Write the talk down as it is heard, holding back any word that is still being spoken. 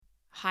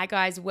Hi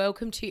guys,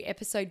 welcome to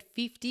episode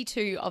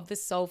 52 of the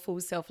Soulful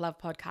Self-Love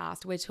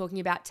Podcast. We're talking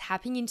about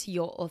tapping into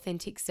your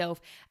authentic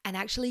self and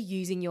actually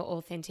using your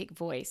authentic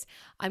voice.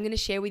 I'm going to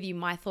share with you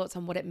my thoughts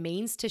on what it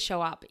means to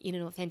show up in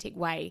an authentic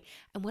way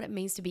and what it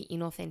means to be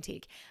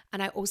inauthentic.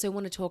 And I also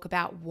want to talk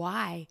about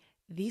why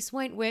this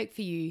won't work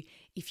for you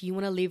if you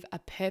want to live a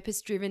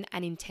purpose-driven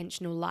and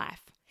intentional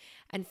life.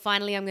 And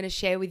finally, I'm going to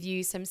share with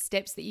you some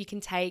steps that you can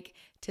take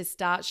to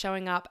start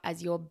showing up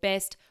as your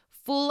best,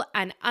 full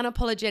and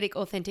unapologetic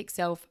authentic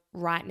self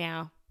right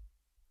now.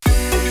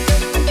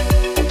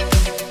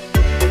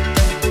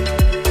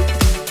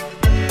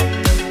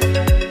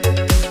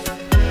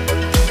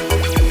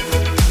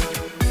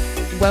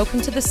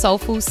 Welcome to the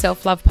Soulful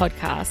Self-Love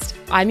Podcast.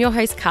 I'm your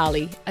host,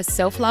 Carly, a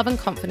self-love and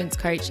confidence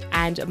coach,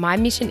 and my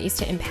mission is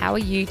to empower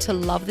you to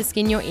love the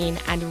skin you're in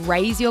and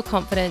raise your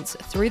confidence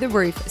through the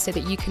roof so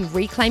that you can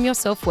reclaim your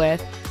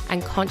self-worth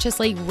and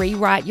consciously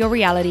rewrite your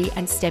reality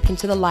and step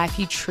into the life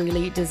you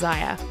truly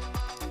desire.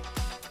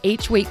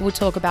 Each week, we'll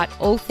talk about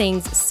all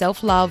things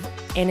self-love,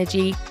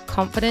 energy,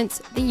 confidence,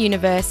 the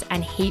universe,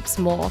 and heaps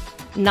more.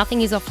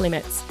 Nothing is off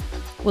limits.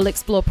 We'll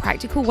explore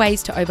practical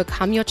ways to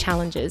overcome your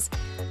challenges,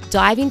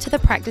 dive into the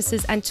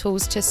practices and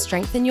tools to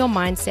strengthen your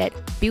mindset,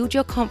 build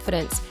your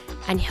confidence,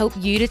 and help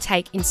you to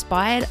take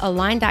inspired,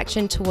 aligned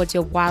action towards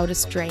your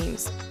wildest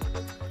dreams.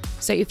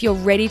 So if you're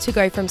ready to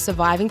go from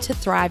surviving to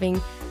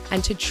thriving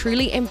and to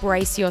truly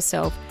embrace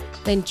yourself,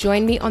 then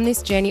join me on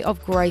this journey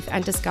of growth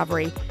and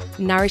discovery,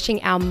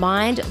 nourishing our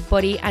mind,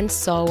 body, and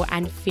soul,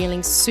 and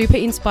feeling super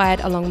inspired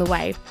along the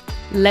way.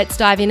 Let's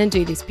dive in and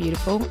do this,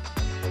 beautiful.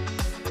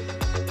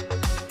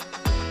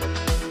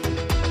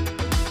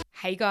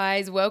 Hey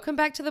guys, welcome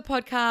back to the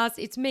podcast.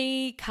 It's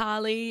me,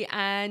 Carly,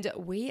 and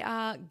we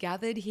are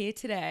gathered here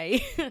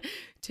today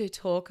to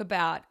talk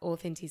about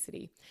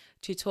authenticity,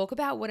 to talk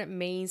about what it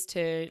means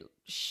to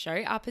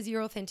show up as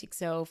your authentic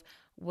self,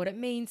 what it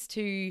means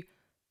to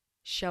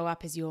show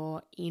up as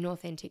your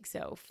inauthentic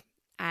self.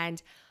 And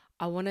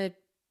I want to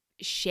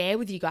share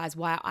with you guys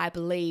why I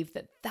believe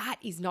that that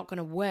is not going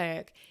to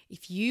work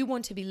if you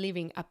want to be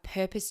living a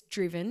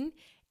purpose-driven,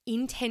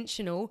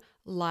 intentional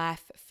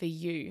life for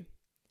you.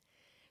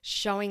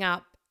 Showing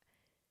up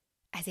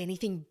as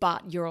anything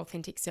but your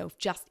authentic self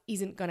just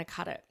isn't going to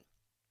cut it.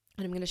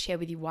 And I'm going to share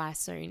with you why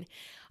soon.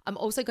 I'm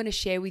also going to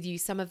share with you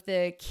some of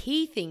the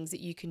key things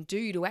that you can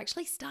do to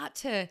actually start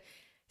to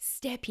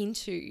step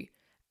into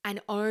and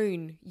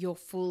own your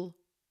full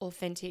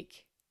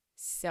authentic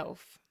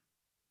self.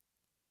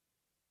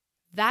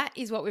 That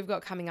is what we've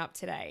got coming up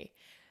today.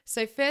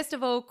 So first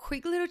of all,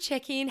 quick little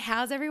check-in.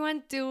 How's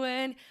everyone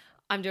doing?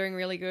 I'm doing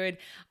really good.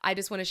 I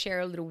just want to share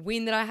a little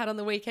win that I had on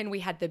the weekend. We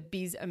had the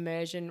Biz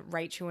Immersion,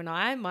 Rachel and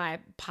I, my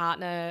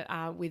partner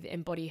with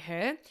Embody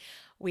Her.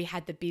 We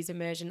had the Biz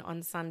Immersion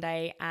on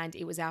Sunday, and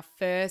it was our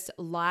first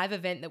live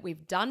event that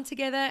we've done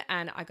together.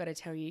 And I got to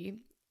tell you,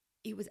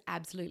 it was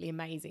absolutely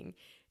amazing.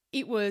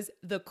 It was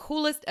the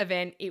coolest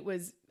event. It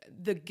was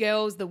the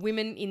girls, the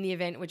women in the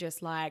event were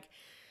just like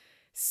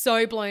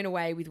so blown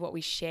away with what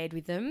we shared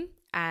with them.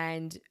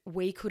 And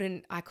I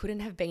couldn't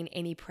have been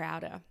any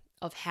prouder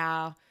of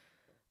how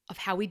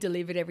we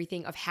delivered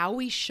everything, of how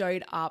we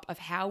showed up, of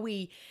how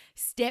we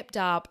stepped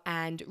up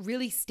and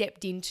really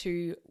stepped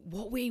into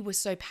what we were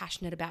so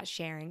passionate about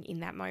sharing in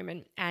that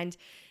moment. And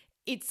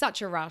it's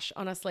such a rush,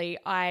 honestly.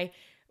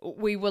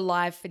 We were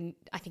live for,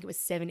 I think it was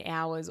 7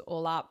 hours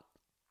all up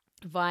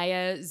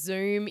via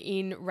Zoom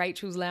in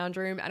Rachel's lounge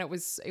room, and it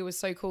was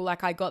so cool.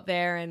 Like, I got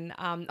there and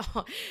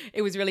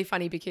it was really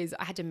funny because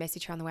I had to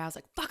message her on the way. I was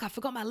like, fuck, I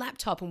forgot my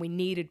laptop, and we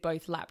needed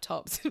both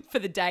laptops for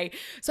the day.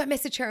 So I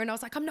messaged her and I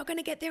was like, I'm not going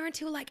to get there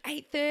until like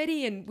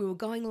 8:30, and we were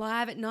going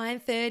live at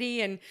 9:30,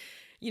 and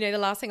the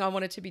last thing I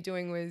wanted to be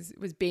doing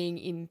was being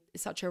in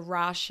such a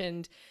rush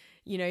and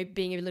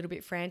being a little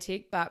bit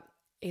frantic, but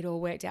it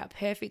all worked out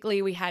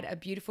perfectly. We had a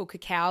beautiful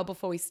cacao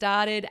before we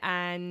started,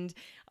 and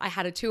I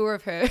had a tour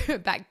of her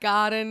back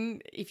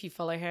garden. If you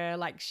follow her,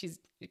 like, she's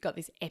got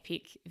this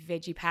epic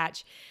veggie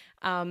patch.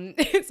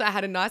 So I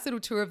had a nice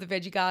little tour of the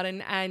veggie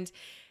garden, and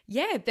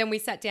then we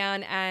sat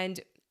down and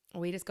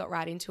we just got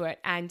right into it.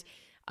 And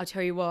I'll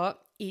tell you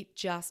what, it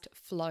just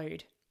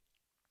flowed.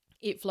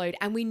 It flowed,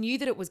 and we knew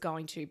that it was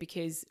going to,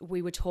 because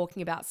we were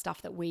talking about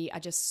stuff that we are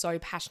just so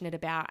passionate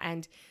about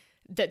and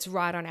that's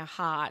right on our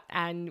heart.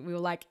 And we were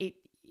like,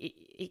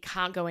 it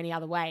can't go any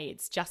other way.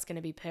 It's just going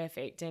to be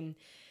perfect. And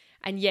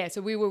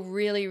so we were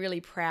really,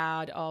 really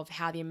proud of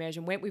how the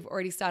immersion went. We've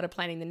already started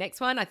planning the next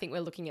one. I think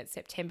we're looking at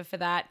September for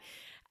that.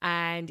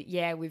 And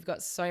we've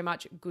got so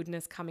much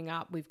goodness coming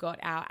up. We've got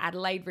our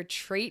Adelaide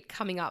retreat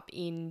coming up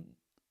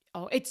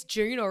it's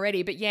June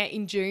already, but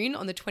in June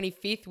on the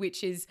 25th,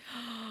 which is,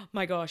 oh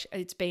my gosh,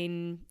 it's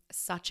been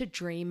such a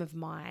dream of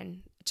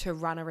mine to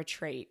run a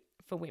retreat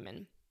for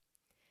women.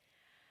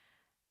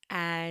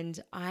 And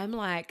I'm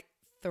like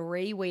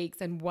 3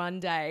 weeks and 1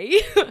 day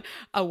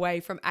away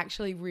from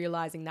actually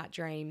realizing that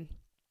dream.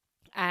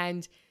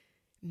 And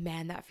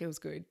man, that feels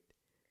good.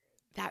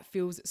 That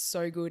feels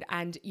so good.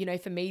 And,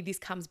 for me, this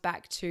comes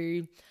back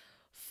to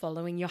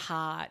following your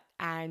heart.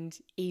 And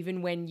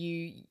even when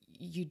you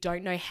you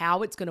don't know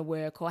how it's going to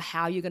work or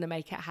how you're going to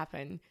make it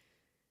happen.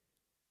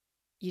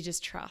 You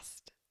just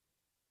trust.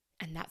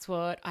 And that's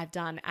what I've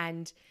done.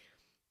 And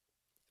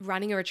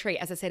running a retreat,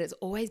 as I said, it's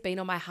always been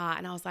on my heart.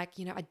 And I was like,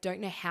 I don't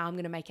know how I'm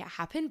going to make it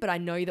happen, but I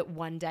know that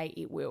one day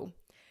it will.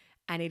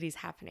 And it is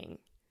happening.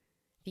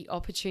 The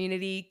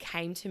opportunity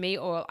came to me,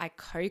 or I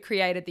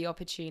co-created the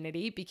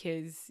opportunity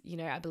because,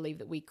 I believe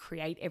that we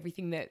create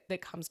everything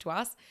that comes to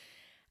us,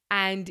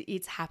 and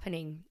it's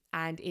happening.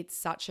 And it's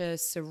such a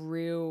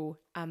surreal,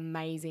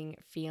 amazing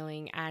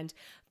feeling. And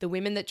the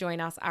women that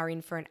join us are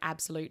in for an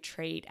absolute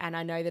treat. And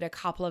I know that a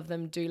couple of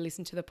them do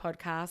listen to the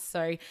podcast.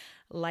 So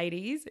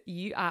ladies,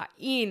 you are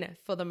in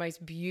for the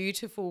most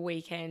beautiful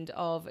weekend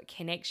of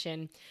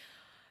connection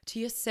to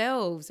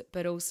yourselves,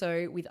 but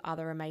also with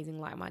other amazing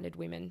like-minded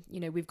women.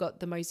 We've got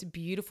the most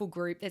beautiful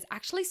group. There's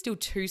actually still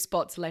 2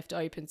 spots left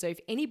open. So if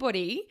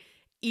anybody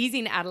is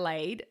in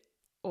Adelaide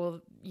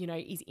or,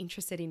 is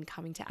interested in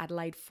coming to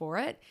Adelaide for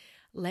it,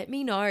 let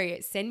me know.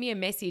 Send me a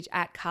message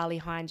at Carly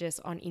Heinges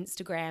on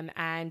Instagram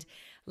and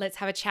let's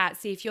have a chat.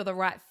 See if you're the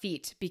right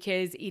fit,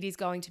 because it is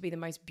going to be the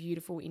most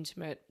beautiful,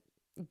 intimate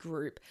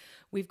group.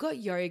 We've got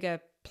yoga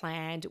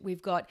planned.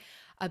 We've got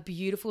a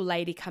beautiful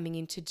lady coming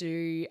in to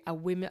do a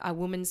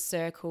women's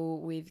circle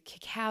with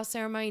cacao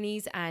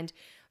ceremonies, and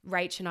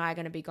Rach and I are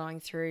going to be going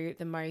through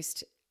the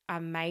most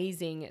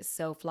amazing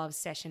self-love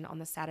session on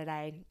the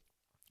Saturday.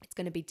 It's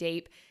going to be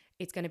deep.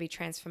 It's going to be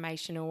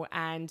transformational,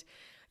 and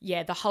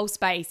the whole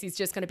space is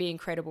just going to be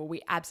incredible.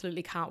 We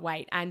absolutely can't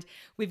wait. And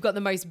we've got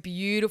the most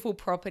beautiful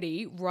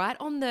property right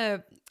on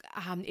the,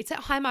 it's at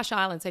Hindmarsh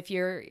Island. So if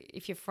you're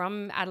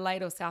from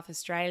Adelaide or South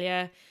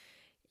Australia,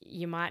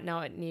 you might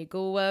know it near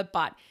Goolwa,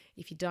 but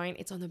if you don't,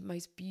 it's on the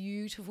most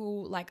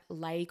beautiful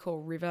lake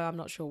or river. I'm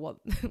not sure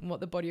what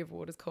the body of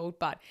water is called,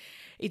 but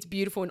it's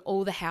beautiful. And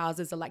all the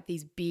houses are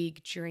these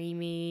big,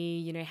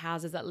 dreamy,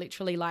 houses that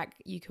literally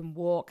you can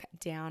walk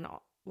down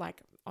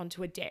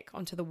onto a deck,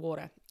 onto the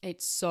water.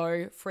 It's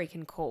so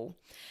freaking cool.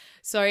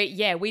 So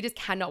we just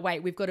cannot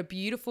wait. We've got a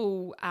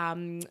beautiful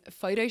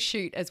photo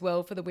shoot as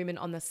well for the women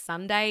on the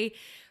Sunday,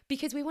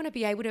 because we want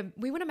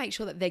to make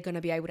sure that they're going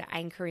to be able to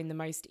anchor in the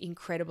most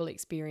incredible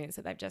experience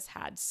that they've just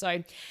had.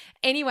 So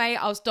anyway,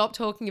 I'll stop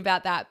talking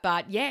about that.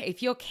 But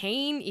if you're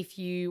keen, if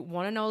you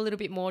want to know a little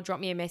bit more, drop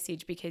me a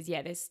message, because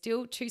there's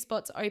still 2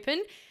 spots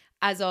open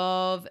as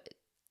of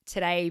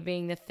today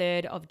being the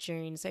 3rd of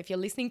June. So if you're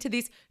listening to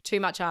this too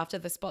much after,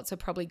 the spots are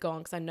probably gone,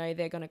 because I know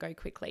they're going to go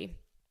quickly.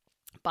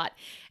 But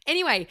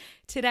anyway,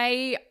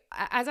 today,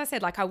 as I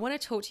said, I want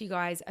to talk to you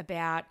guys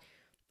about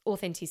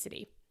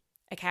authenticity.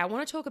 Okay, I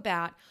want to talk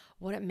about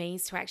what it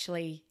means to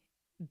actually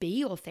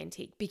be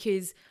authentic,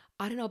 because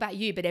I don't know about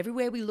you, but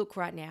everywhere we look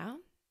right now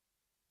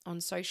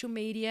on social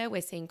media,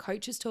 we're seeing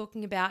coaches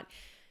talking about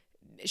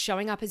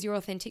showing up as your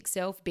authentic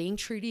self, being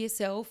true to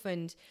yourself,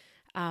 and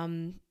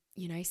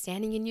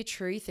standing in your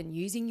truth and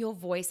using your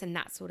voice and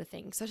that sort of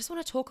thing. So I just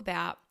want to talk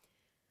about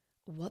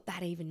what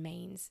that even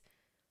means,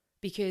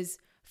 because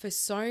for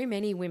so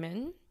many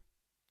women,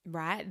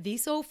 right,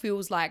 this all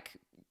feels like,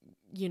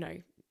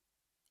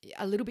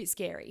 a little bit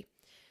scary,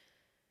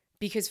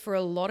 because for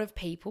a lot of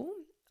people,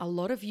 a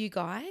lot of you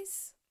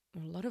guys, a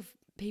lot of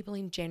people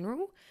in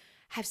general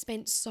have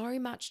spent so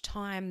much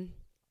time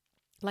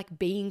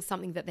being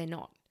something that they're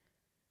not,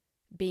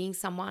 being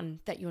someone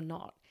that you're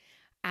not.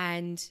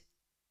 And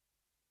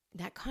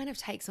that kind of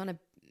takes on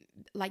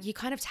you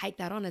kind of take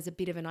that on as a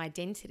bit of an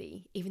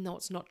identity, even though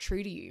it's not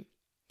true to you.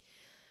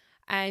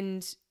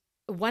 And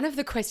one of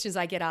the questions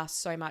I get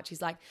asked so much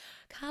is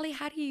Carly,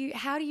 how do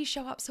you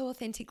show up so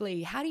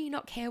authentically? How do you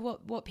not care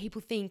what people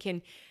think?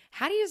 And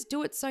how do you just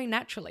do it so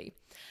naturally?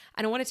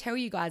 And I want to tell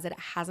you guys that it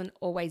hasn't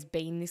always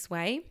been this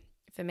way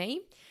for me.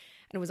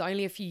 And it was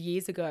only a few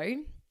years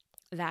ago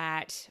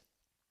that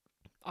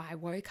I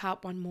woke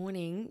up one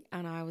morning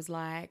and I was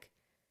like,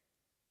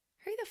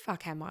 who the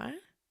fuck am I?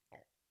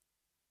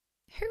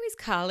 Who is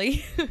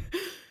Carly?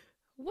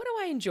 What do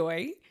I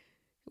enjoy?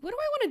 What do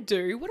I want to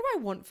do? What do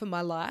I want for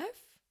my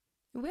life?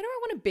 Where do I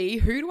want to be?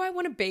 Who do I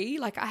want to be?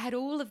 I had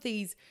all of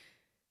these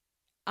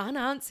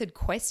unanswered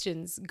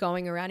questions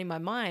going around in my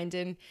mind.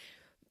 And,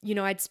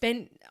 I'd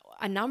spent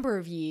a number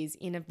of years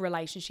in a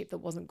relationship that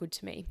wasn't good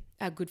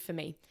for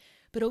me.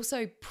 But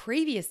also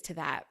previous to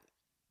that,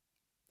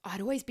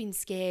 I'd always been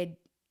scared,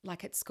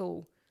 at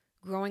school,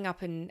 growing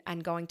up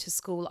and going to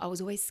school. I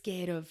was always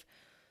scared of,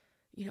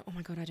 oh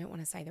my God, I don't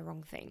want to say the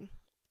wrong thing,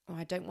 or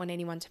I don't want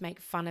anyone to make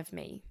fun of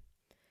me,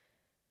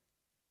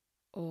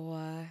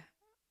 or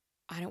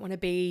I don't want to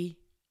be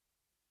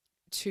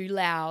too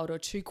loud or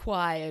too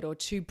quiet or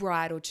too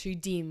bright or too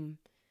dim.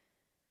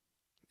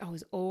 I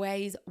was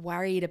always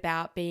worried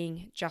about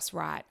being just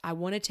right. I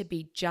wanted to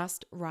be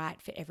just right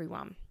for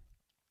everyone.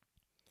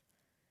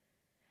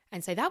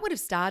 And so that would have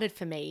started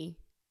for me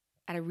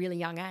at a really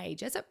young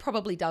age, as it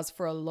probably does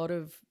for a lot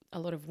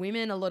of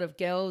women, a lot of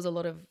girls, a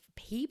lot of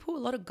people, a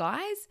lot of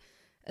guys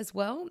as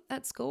well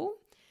at school.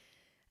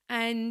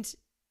 And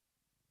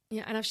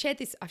and I've shared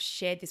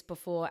this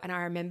before, and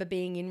I remember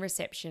being in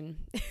reception.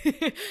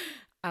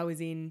 I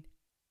was in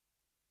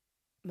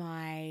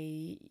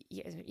I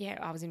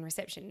was in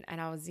reception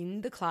and I was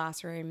in the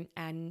classroom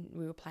and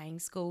we were playing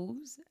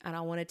schools and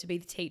I wanted to be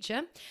the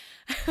teacher.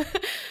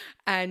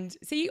 And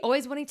see,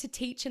 always wanting to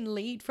teach and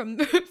lead from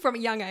from a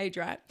young age,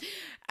 right?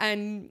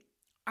 And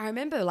I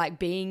remember like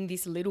being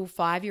this little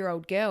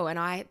 5-year-old girl and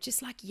I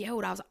just like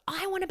yelled. I was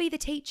like, I want to be the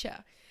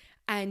teacher.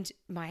 And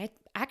my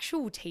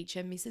actual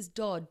teacher, Mrs.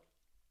 Dodd,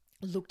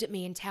 looked at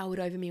me and towered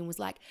over me and was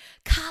like,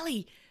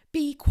 Carly,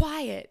 be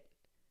quiet.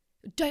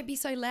 Don't be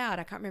so loud.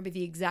 I can't remember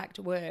the exact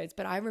words,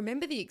 but I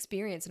remember the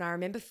experience and I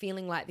remember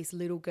feeling like this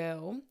little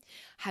girl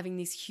having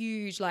this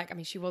huge,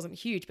 she wasn't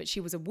huge, but she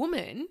was a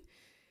woman.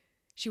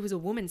 She was a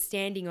woman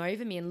standing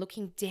over me and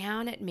looking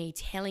down at me,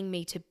 telling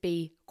me to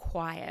be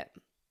quiet.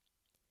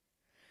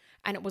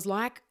 And it was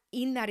like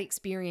in that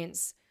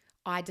experience,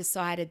 I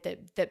decided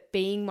that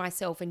being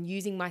myself and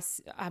using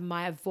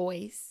my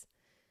voice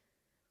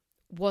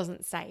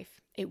wasn't safe.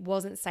 It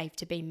wasn't safe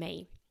to be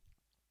me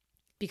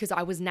because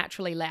I was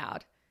naturally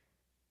loud.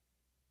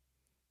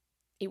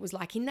 It was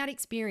like in that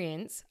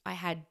experience, I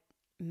had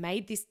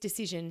made this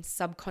decision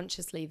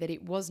subconsciously that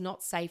it was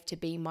not safe to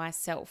be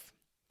myself.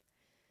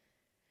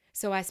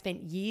 So I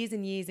spent years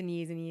and years and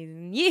years and years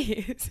and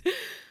years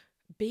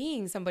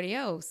being somebody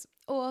else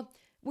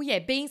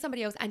being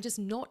somebody else and just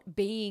not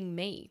being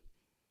me.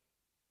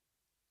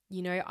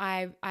 You know,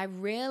 I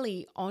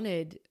rarely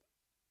honored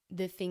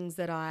the things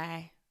that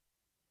I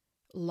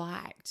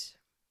liked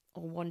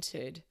or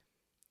wanted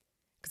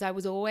because I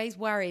was always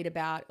worried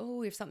about,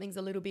 if something's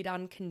a little bit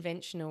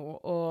unconventional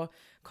or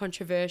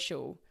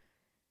controversial,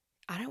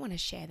 I don't want to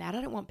share that.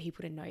 I don't want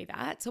people to know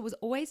that. So it was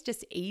always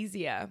just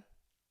easier.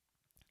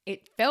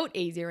 It felt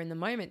easier in the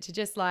moment to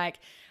just like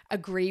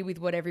agree with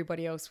what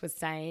everybody else was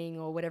saying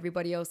or what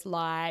everybody else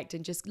liked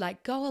and just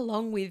like go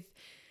with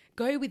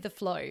the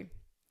flow,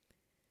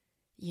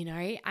 you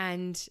know?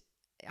 And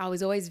I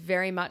was always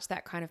very much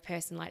that kind of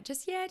person, like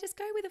just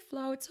go with the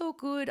flow. It's all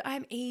good.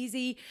 I'm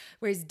easy.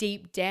 Whereas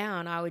deep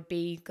down I would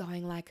be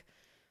going like,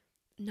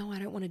 no, I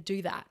don't want to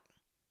do that.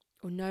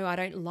 Or no, I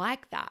don't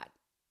like that.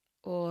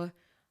 Or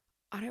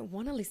I don't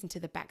want to listen to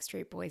the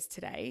Backstreet Boys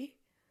today.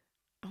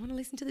 I want to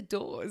listen to the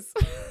Doors.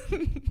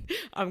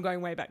 I'm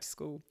going way back to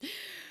school.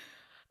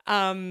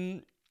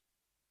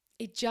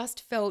 It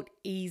just felt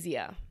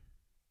easier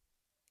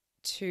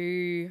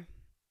to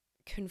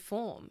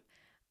conform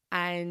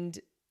and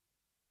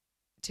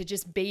to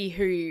just be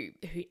who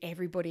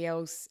everybody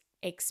else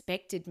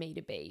expected me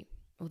to be.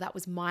 Well, that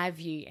was my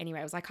view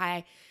anyway. It was like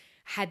I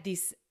had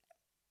this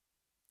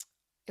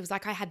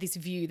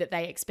view that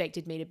they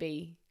expected me to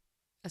be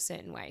a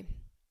certain way.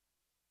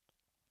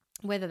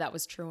 Whether that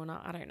was true or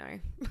not, I don't know.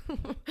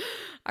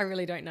 I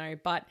really don't know.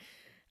 But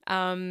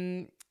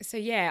over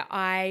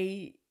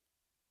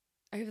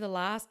the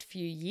last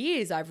few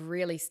years, I've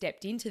really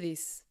stepped into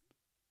this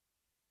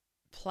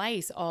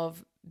place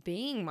of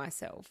being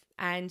myself.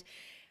 And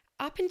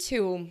up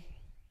until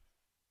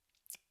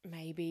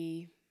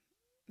maybe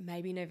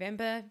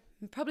November,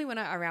 probably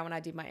around when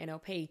I did my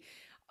NLP,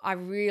 I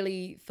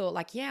really thought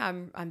like,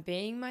 I'm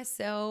being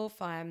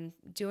myself. I'm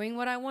doing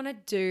what I want to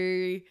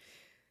do.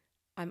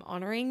 I'm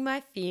honoring my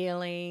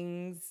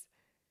feelings,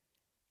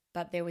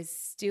 but there was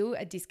still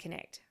a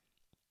disconnect.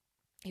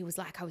 It was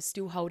like I was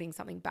still holding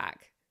something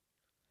back.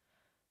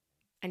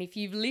 And if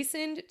you've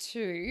listened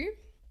to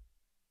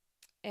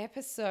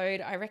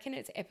episode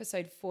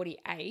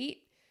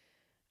 48,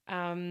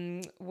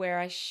 where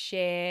I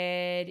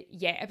shared,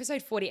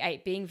 episode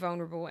 48, being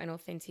vulnerable and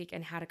authentic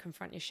and how to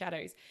confront your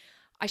shadows.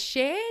 I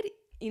shared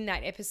in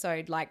that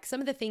episode, like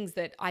some of the things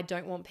that I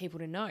don't want people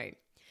to know.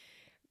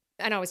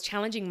 And I was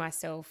challenging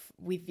myself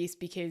with this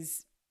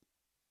because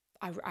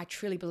I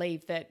truly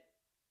believe that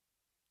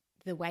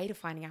the way to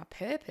finding our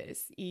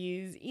purpose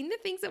is in the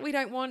things that we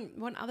don't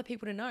want other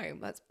people to know.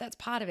 That's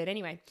part of it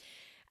anyway.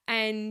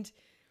 And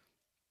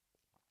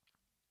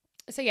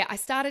so I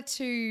started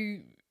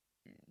to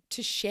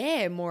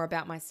share more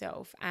about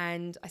myself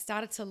and I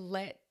started to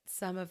let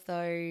some of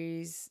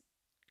those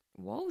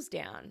walls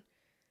down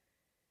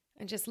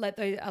and just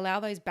allow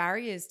those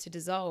barriers to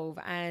dissolve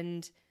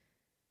and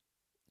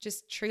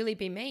just truly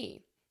be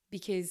me,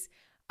 because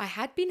I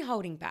had been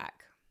holding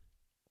back.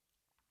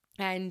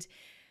 And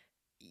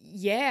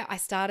I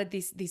started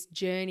this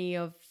journey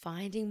of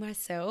finding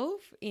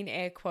myself, in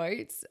air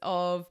quotes,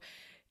 of,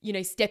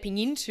 stepping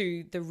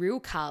into the real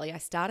Carly. I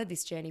started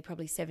this journey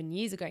probably 7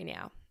 years ago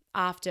now,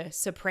 after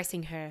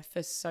suppressing her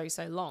for so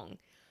long.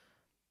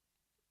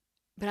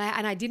 But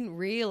I didn't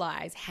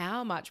realize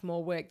how much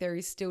more work there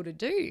is still to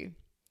do.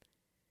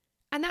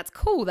 And that's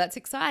cool. That's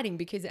exciting,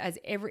 because as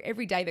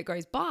every day that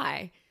goes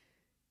by,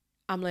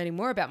 I'm learning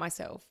more about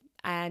myself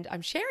and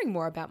I'm sharing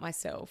more about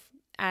myself.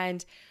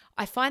 And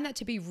I find that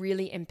to be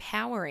really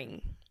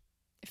empowering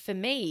for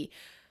me.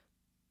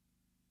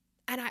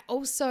 And I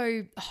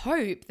also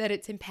hope that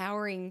it's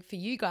empowering for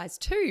you guys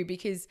too,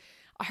 because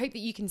I hope that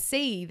you can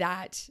see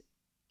that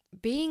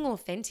being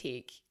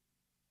authentic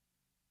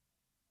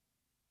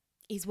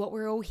is what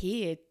we're all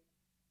here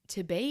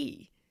to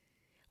be.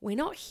 We're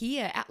not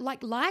here,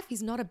 like life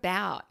is not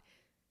about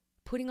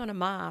putting on a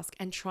mask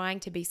and trying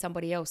to be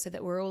somebody else so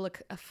that we're all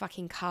a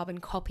fucking carbon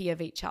copy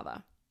of each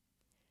other.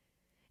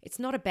 It's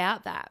not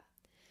about that.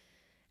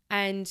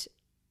 And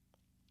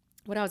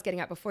what I was getting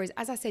at before is,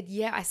 as I said,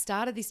 yeah, I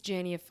started this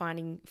journey of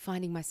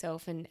finding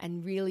myself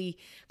and really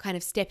kind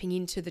of stepping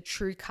into the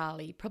true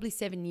Carly probably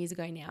 7 years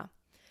ago now.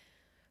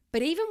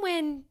 But even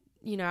when,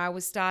 I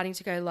was starting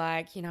to go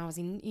I was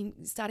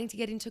starting to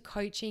get into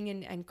coaching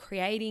and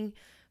creating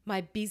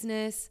my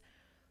business,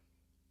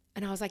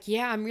 and I was like,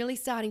 yeah, I'm really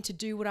starting to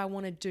do what I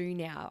want to do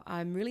now.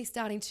 I'm really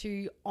starting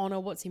to honor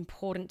what's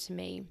important to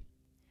me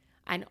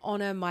and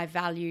honor my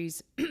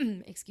values.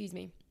 Excuse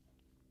me.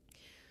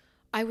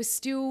 I was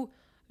still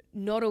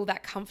not all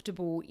that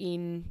comfortable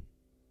in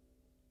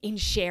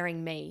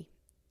sharing me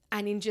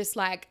and in just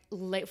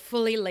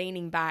fully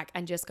leaning back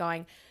and just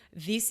going,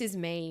 this is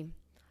me,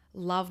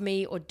 love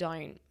me or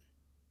don't.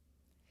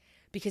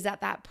 Because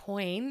at that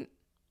point,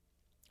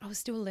 I was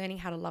still learning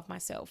how to love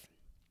myself.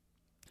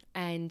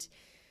 And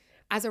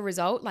as a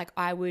result, my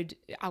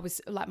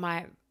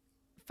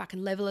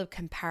fucking level of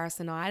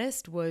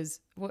comparisonitis was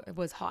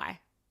high.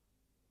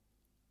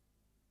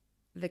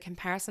 The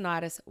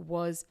comparisonitis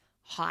was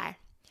high.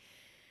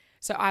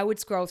 So I would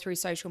scroll through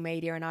social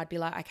media and I'd be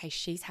like, okay,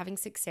 she's having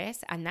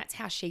success and that's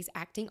how she's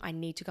acting. I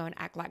need to go and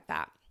act like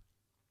that.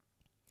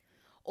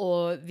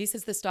 Or this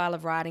is the style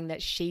of writing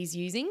that she's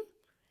using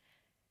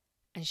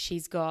and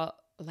she's got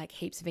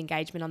heaps of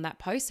engagement on that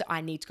post. So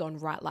I need to go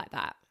and write like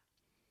that.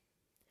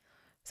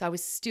 So I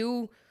was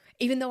still,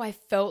 even though I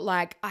felt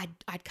like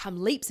I'd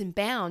come leaps and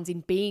bounds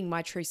in being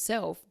my true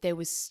self, there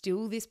was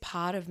still this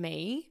part of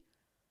me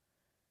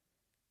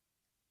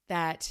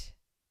that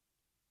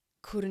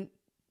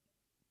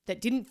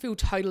didn't feel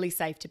totally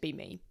safe to be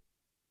me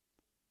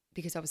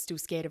because I was still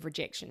scared of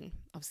rejection.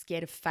 I was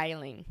scared of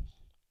failing.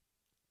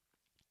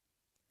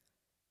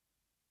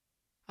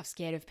 I was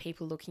scared of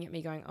people looking at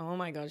me going, oh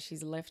my God,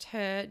 she's left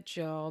her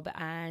job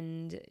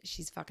and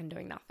she's fucking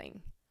doing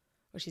nothing,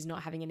 or she's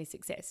not having any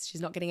success.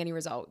 She's not getting any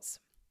results.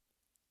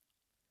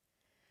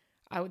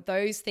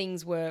 Those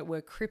things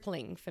were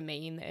crippling for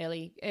me in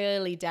the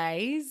early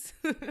days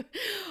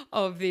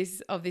of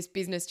this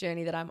business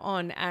journey that I'm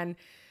on. And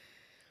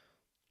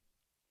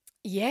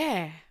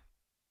yeah,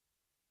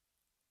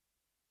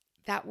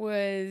 that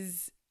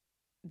was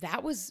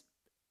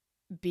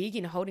big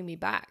in holding me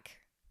back,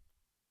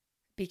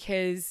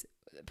 because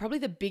probably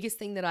the biggest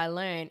thing that I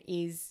learned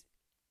is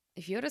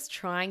if you're just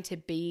trying to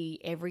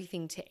be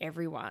everything to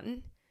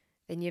everyone,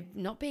 then you're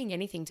not being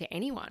anything to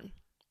anyone.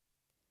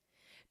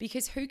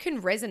 Because who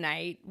can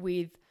resonate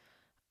with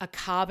a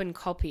carbon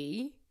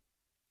copy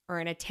or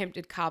an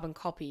attempted carbon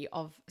copy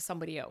of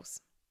somebody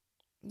else?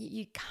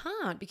 You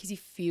can't, because you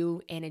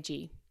feel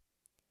energy.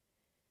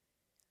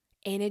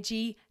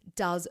 Energy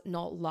does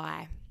not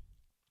lie.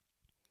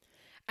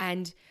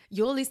 And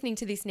you're listening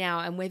to this now,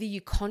 and whether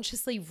you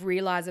consciously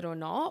realize it or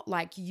not,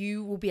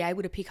 you will be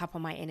able to pick up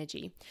on my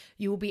energy.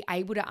 You will be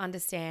able to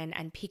understand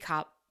and pick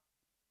up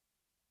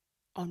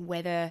on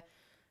whether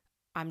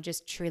I'm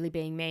just truly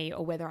being me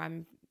or whether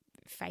I'm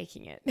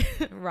faking it,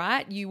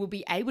 right? You will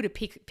be able to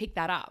pick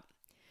that up.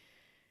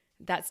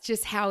 That's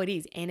just how it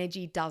is.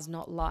 Energy does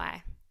not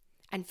lie.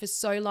 And for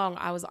so long,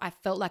 I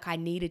felt like I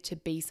needed to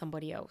be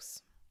somebody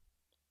else.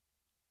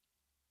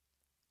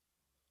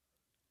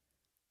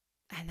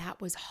 And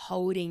that was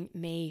holding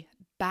me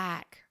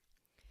back.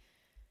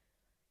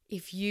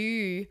 If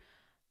you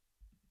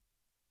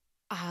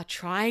are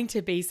trying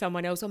to be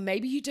someone else, or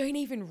maybe you don't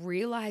even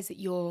realize that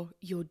you're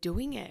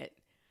doing it,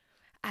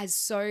 as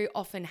so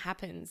often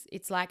happens,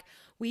 it's like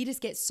we just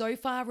get so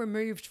far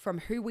removed from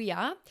who we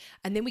are,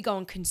 and then we go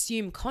and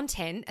consume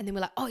content, and then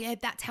we're like, oh yeah,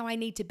 that's how I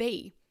need to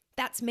be.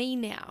 That's me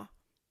now.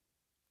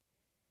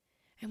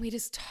 And we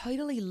just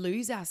totally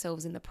lose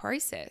ourselves in the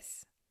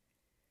process.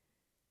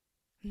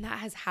 And that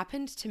has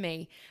happened to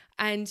me.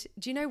 And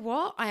do you know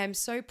what? I am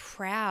so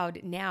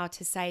proud now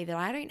to say that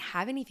I don't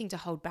have anything to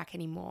hold back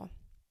anymore.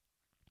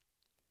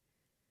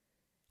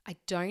 I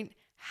don't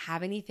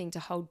have anything to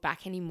hold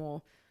back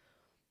anymore.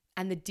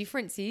 And the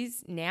difference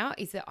is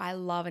that I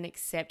love and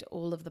accept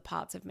all of the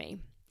parts of me,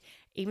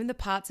 even the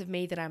parts of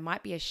me that I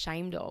might be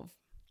ashamed of,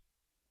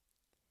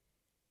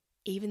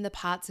 even the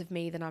parts of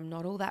me that I'm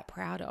not all that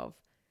proud of.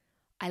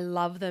 I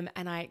love them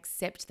and I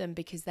accept them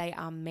because they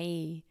are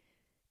me.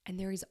 And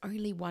there is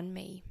only one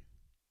me.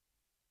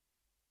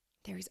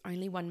 There is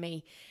only one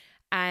me.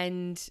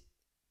 And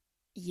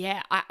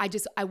yeah, I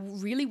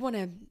really want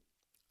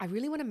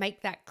to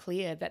make that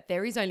clear, that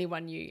there is only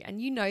one you,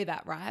 and you know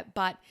that, right?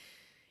 But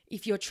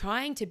if you're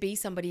trying to be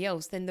somebody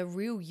else, then the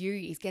real you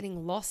is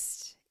getting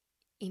lost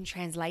in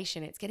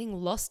translation. It's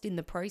getting lost in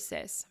the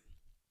process.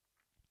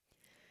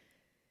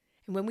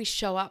 And when we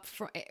show up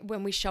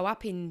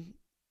in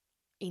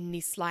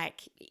this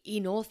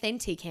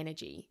inauthentic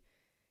energy,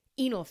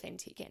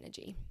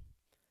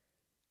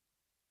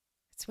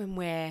 it's when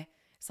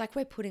it's like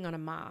we're putting on a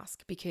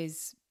mask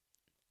because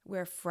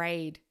we're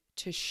afraid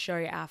to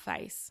show our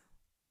face.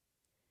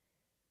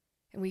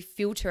 And we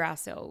filter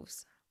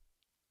ourselves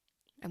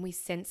and we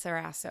censor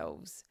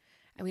ourselves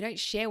And we don't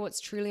share what's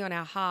truly on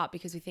our heart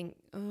because we think,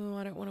 oh,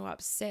 I don't want to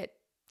upset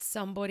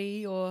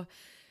somebody, or,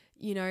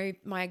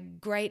 my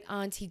great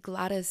auntie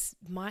Gladys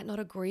might not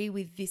agree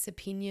with this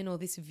opinion or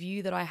this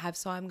view that I have,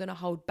 so I'm going to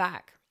hold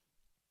back.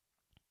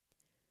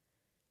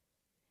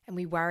 And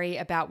we worry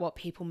about what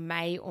people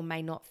may or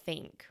may not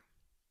think.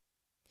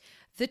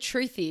 The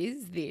truth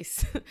is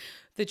this.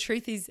 The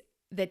truth is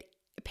that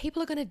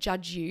people are going to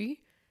judge you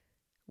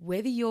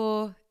whether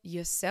you're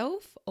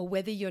yourself or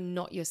whether you're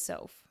not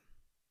yourself.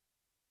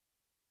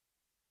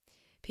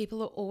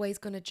 People are always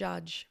going to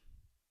judge.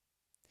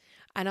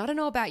 And I don't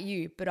know about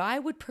you, but I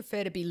would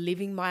prefer to be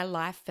living my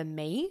life for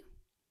me,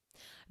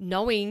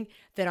 knowing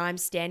that I'm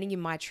standing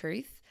in my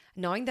truth,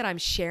 knowing that I'm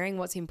sharing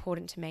what's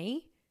important to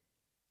me,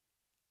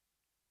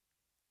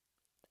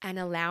 and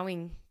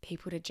allowing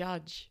people to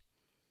judge.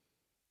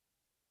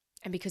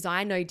 And because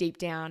I know deep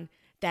down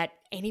that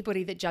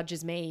anybody that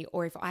judges me,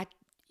 or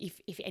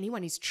if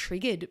anyone is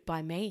triggered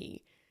by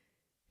me,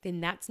 then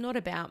that's not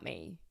about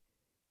me.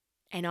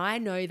 And I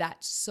know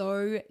that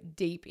so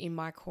deep in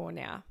my core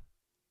now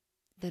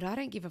that I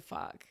don't give a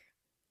fuck.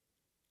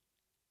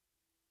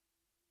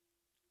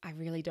 I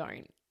really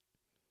don't.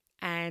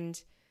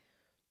 And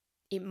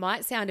it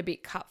might sound a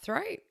bit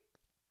cutthroat,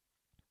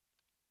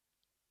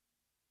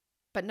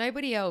 but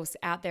nobody else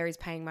out there is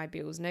paying my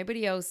bills.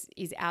 Nobody else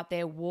is out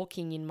there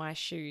walking in my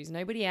shoes.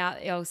 Nobody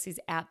else is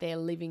out there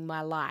living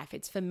my life.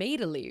 It's for me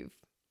to live.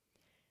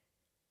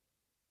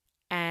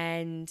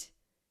 And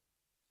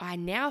I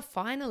now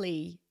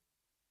finally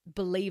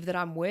believe that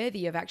I'm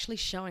worthy of actually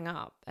showing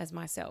up as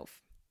myself.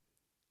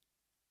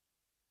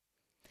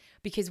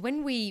 Because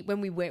when we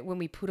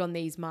put on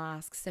these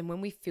masks and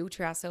when we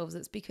filter ourselves,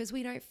 it's because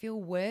we don't feel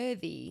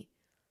worthy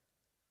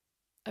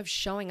of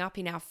showing up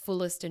in our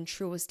fullest and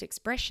truest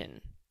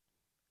expression.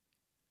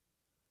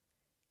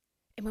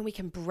 And when we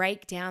can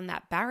break down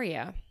that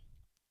barrier,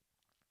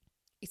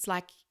 it's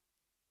like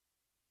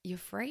you're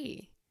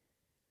free.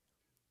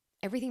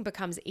 Everything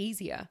becomes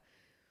easier.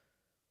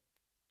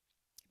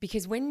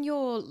 Because when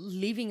you're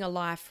living a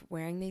life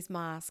wearing these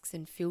masks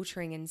and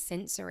filtering and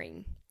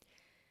censoring,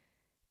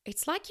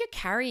 it's like you're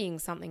carrying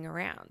something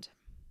around.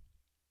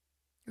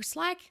 It's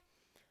like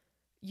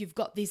you've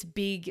got this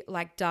big,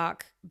 like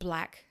dark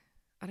black,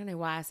 I don't know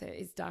why I say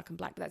it's dark and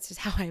black, but that's just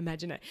how I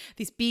imagine it.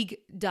 This big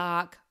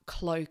dark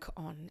cloak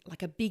on,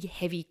 like a big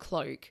heavy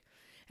cloak,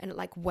 and it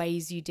like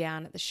weighs you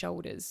down at the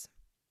shoulders.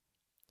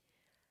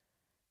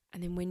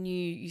 And then when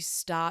you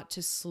start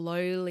to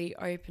slowly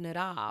open it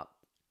up,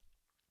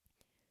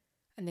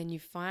 and then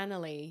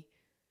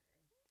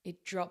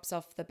it drops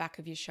off the back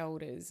of your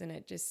shoulders and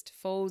it just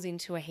falls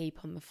into a heap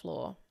on the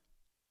floor.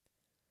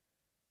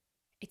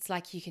 It's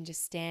like you can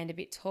just stand a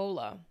bit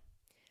taller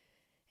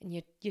and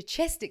your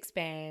chest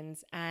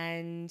expands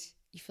and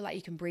you feel like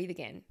you can breathe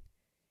again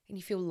and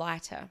you feel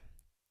lighter.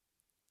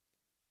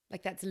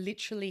 Like that's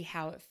literally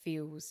how it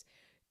feels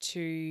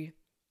to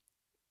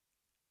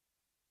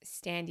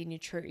stand in your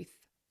truth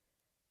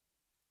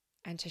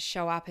and to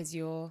show up as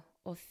your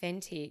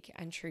authentic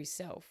and true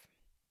self.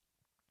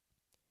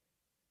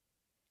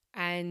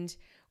 And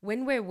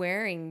when we're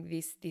wearing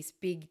this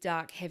big,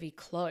 dark, heavy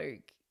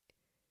cloak,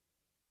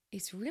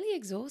 it's really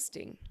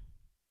exhausting.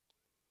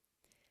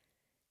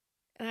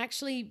 And I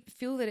actually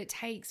feel that it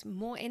takes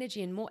more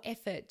energy and more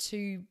effort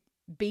to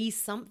be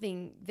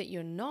something that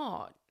you're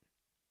not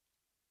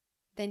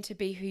than to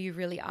be who you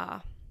really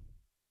are.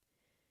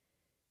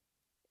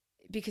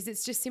 Because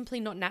it's just simply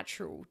not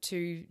natural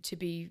to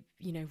be,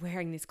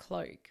 wearing this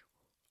cloak,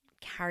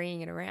 carrying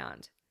it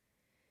around.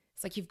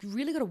 It's like you've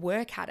really got to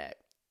work at it.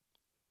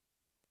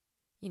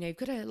 You've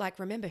got to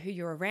remember who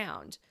you're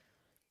around.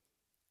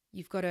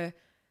 You've got to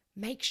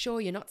make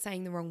sure you're not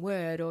saying the wrong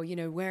word or,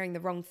 wearing the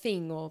wrong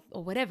thing or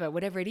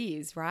whatever it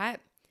is, right?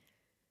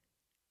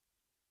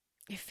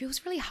 It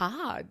feels really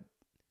hard.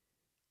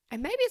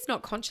 And maybe it's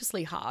not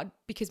consciously hard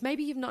because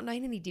maybe you've not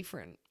known any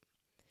different.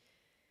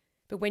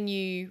 But when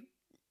you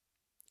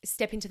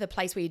step into the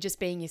place where you're just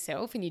being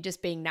yourself and you're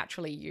just being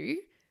naturally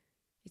you,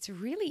 it's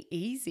really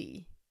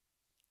easy.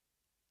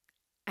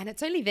 And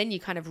it's only then you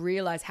kind of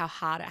realize how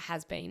hard it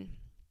has been.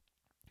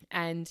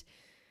 And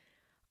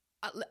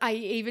I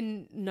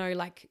even know,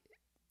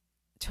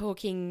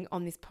 talking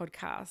on this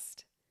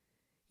podcast,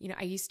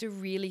 I used to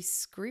really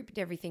script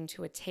everything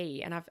to a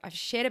T. And I've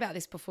shared about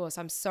this before,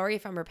 so I'm sorry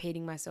if I'm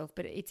repeating myself,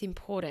 but it's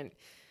important.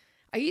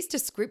 I used to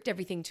script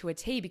everything to a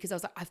T because I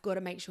was like, I've got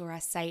to make sure I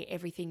say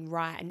everything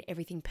right and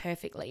everything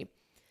perfectly.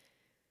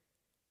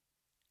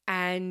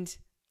 And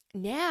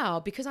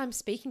now, because I'm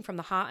speaking from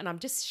the heart and I'm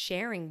just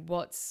sharing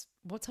what's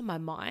on my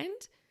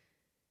mind,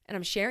 and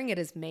I'm sharing it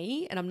as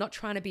me and I'm not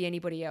trying to be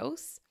anybody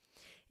else,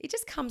 it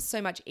just comes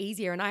so much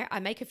easier. And I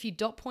make a few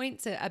dot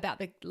points about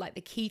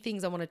the key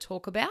things I want to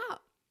talk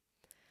about.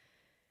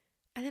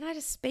 And then I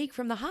just speak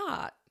from the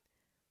heart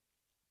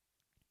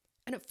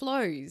and it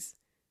flows.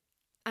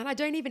 And I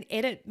don't even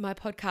edit my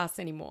podcasts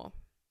anymore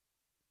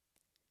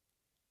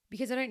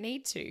because I don't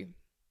need to.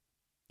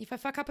 If I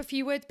fuck up a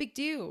few words, big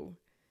deal.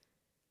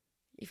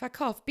 If I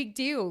cough, big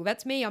deal.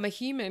 That's me. I'm a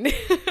human.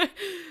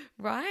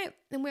 right?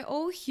 And we're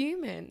all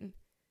human.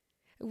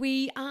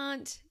 We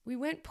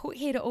weren't put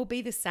here to all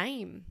be the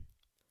same.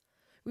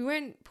 We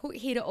weren't put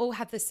here to all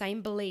have the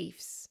same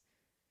beliefs,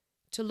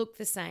 to look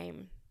the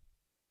same,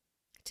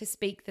 to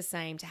speak the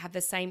same, to have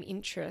the same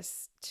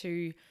interests,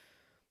 to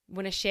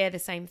want to share the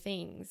same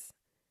things.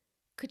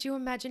 Could you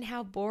imagine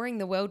how boring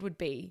the world would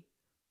be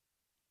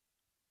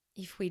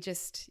if we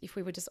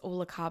were just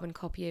all a carbon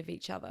copy of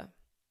each other?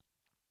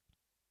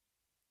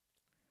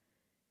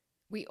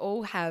 We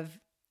all have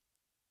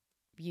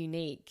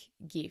unique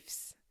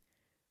gifts.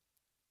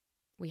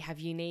 We have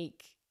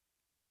unique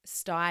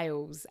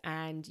styles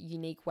and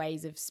unique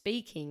ways of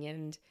speaking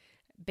and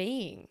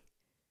being.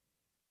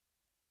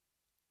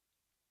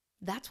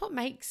 That's what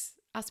makes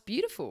us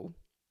beautiful.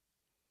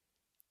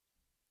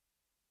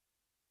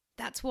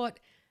 That's what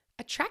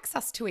attracts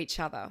us to each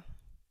other.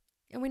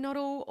 And we're not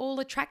all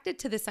attracted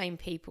to the same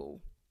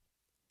people.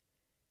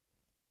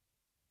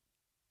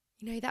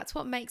 You know, that's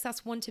what makes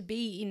us want to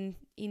be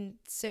in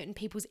certain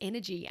people's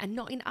energy and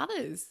not in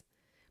others.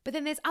 But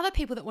then there's other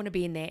people that want to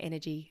be in their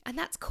energy, and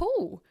that's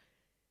cool.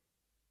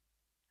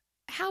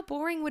 How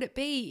boring would it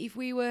be if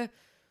we were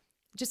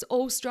just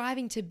all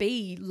striving to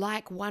be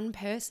like one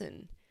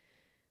person?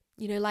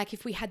 You know, like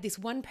if we had this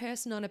one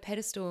person on a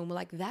pedestal and we're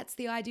like, that's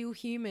the ideal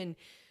human.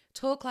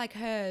 Talk like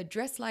her,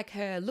 dress like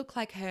her, look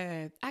like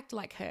her, act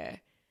like her.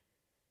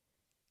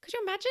 Could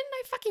you imagine?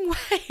 No fucking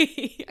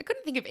way. I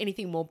couldn't think of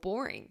anything more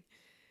boring.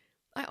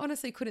 I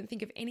honestly couldn't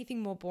think of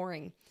anything more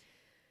boring.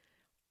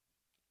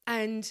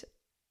 And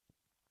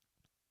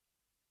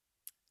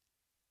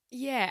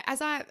yeah,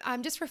 as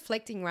I'm just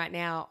reflecting right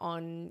now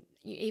on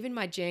even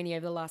my journey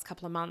over the last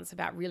couple of months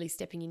about really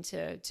stepping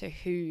into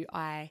who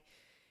I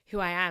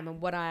am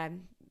and what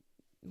I'm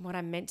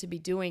meant to be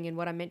doing and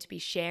what I'm meant to be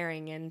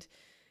sharing and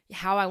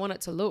how I want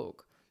it to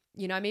look.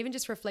 You know, I'm even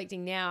just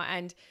reflecting now,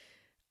 and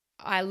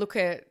I look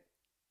at,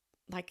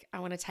 like, I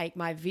want to take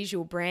my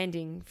visual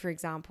branding, for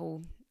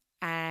example,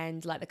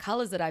 and like the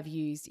colors that I've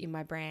used in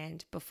my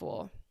brand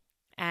before.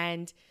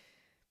 And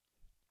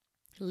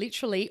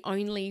literally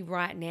only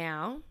right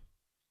now,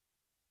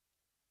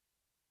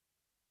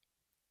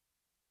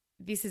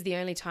 this is the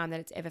only time that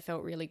it's ever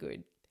felt really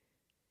good.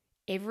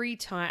 Every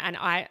time, and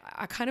I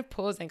kind of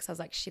paused then because I was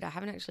like, shit, I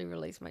haven't actually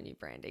released my new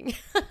branding.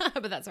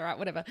 But that's all right,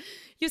 whatever.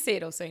 You'll see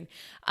it all soon.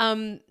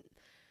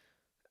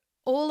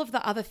 All of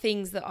the other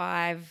things that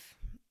I've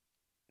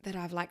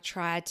like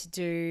tried to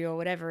do or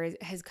whatever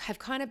have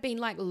kind of been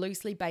like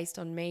loosely based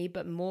on me,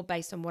 but more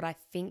based on what I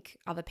think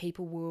other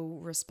people will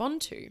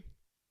respond to.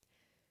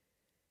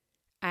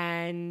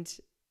 And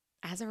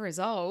as a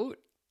result,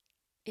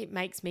 it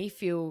makes me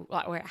feel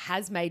like, or it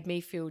has made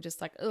me feel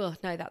just like, oh,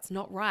 no, that's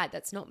not right.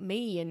 That's not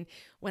me. And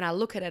when I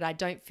look at it, I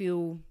don't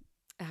feel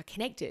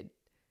connected.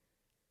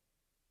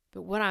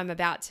 But what I'm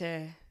about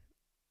to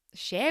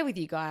share with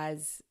you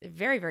guys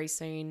very, very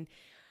soon,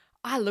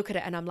 I look at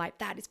it and I'm like,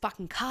 that is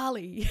fucking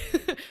Carly.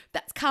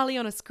 That's Carly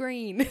on a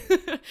screen.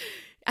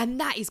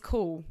 And that is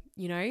cool,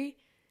 you know?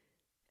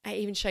 I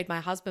even showed my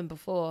husband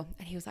before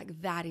and he was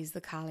like, that is the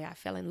Carly I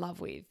fell in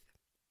love with.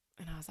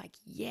 And I was like,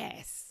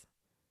 yes.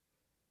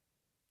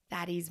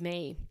 That is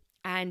me.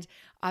 And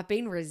I've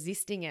been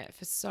resisting it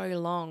for so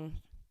long.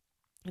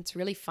 It's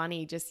really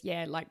funny, just,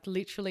 like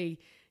literally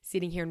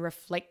sitting here and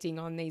reflecting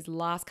on these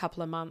last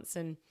couple of months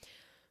and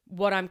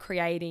what I'm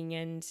creating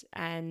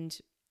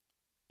and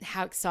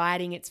how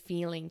exciting it's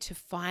feeling to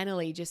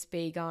finally just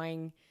be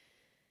going,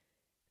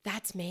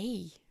 that's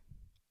me.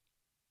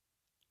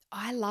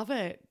 I love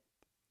it.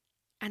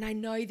 And I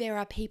know there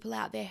are people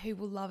out there who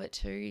will love it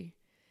too.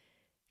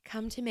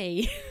 Come to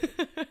me.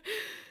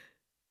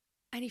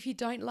 And if you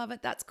don't love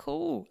it, that's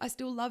cool. I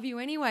still love you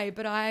anyway,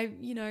 but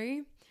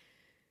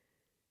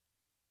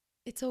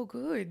it's all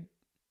good.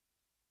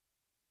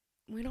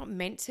 We're not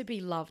meant to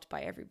be loved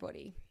by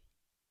everybody.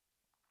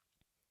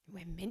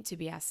 We're meant to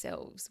be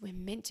ourselves. We're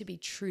meant to be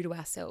true to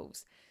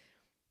ourselves.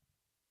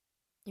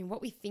 And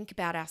what we think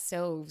about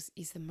ourselves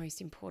is the most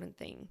important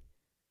thing.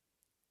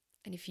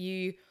 And if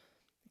you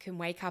can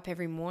wake up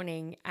every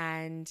morning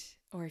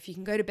or if you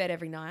can go to bed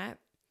every night,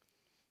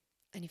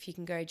 and if you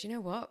can go, do you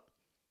know what?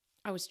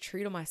 I was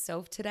true to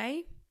myself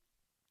today.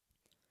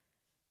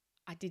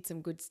 I did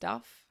some good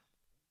stuff.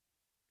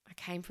 I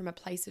came from a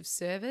place of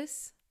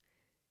service,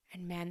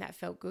 and man, that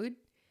felt good.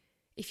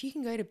 If you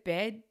can go to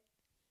bed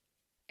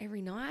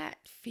every night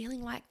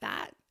feeling like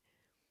that,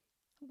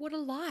 what a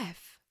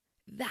life.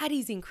 That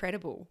is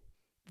incredible.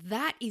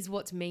 That is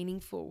what's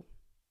meaningful.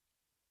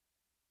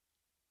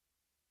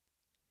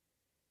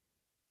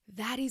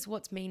 That is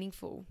what's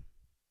meaningful.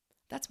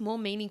 That's more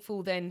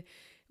meaningful than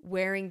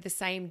wearing the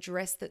same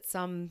dress that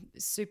some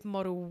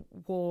supermodel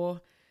wore,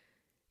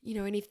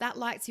 and if that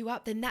lights you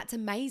up, then that's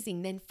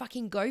amazing. Then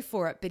fucking go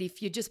for it. But if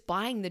you're just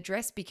buying the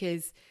dress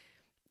because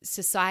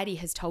society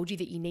has told you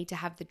that you need to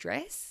have the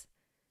dress,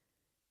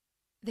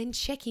 then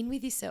check in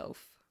with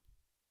yourself.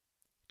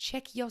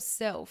 Check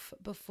yourself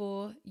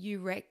before you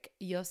wreck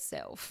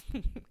yourself.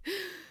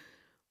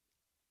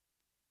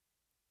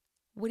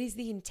 What is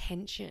the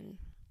intention?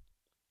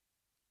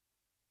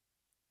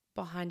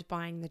 behind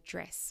buying the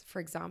dress, for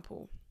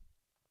example?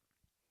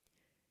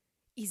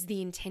 Is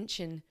the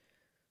intention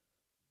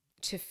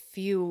to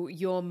feel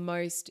your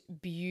most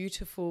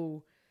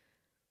beautiful,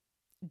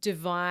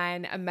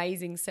 divine,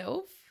 amazing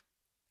self?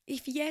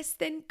 If yes,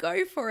 then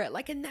go for it.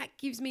 And that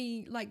gives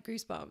me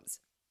goosebumps.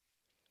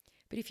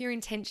 But if your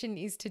intention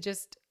is to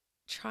just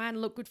try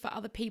and look good for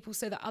other people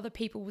so that other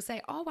people will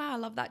say, oh, wow, I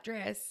love that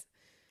dress.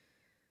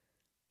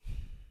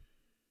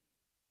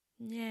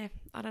 Yeah,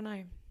 I don't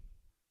know.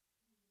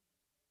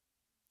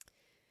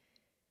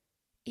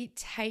 It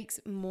takes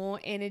more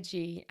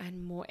energy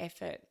and more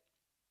effort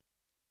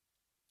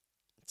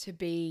to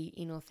be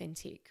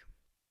inauthentic,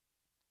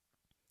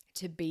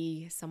 to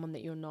be someone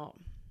that you're not.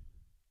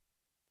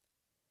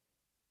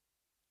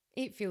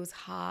 It feels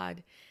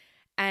hard.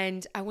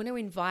 And I want to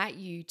invite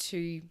you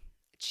to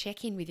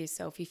check in with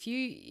yourself. If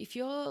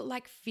you're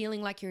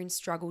feeling like you're in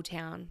struggle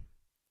town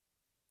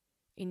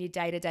in your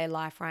day-to-day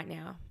life right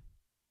now,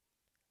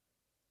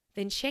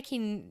 then check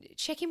in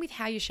with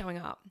how you're showing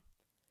up.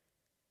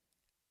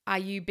 Are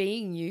you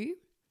being you?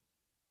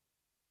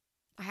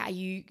 Are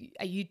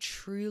you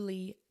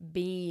truly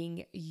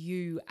being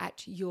you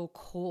at your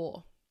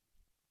core?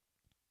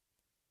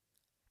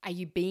 Are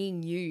you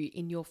being you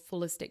in your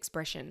fullest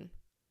expression?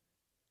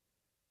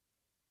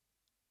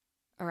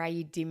 Or are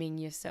you dimming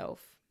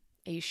yourself?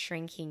 Are you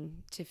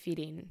shrinking to fit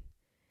in?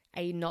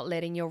 Are you not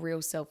letting your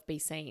real self be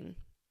seen?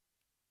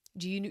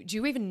 Do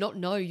you even not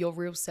know your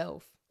real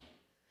self?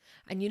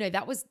 And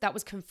that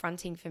was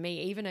confronting for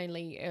me, even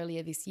only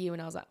earlier this year, when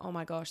I was like, oh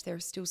my gosh, there are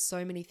still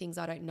so many things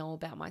I don't know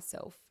about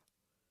myself.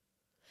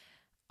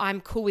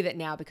 I'm cool with it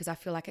now because I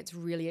feel like it's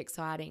really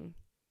exciting,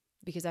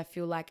 because I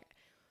feel like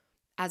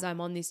as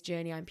I'm on this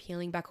journey, I'm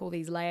peeling back all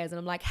these layers and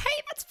I'm like,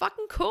 hey, that's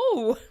fucking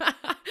cool.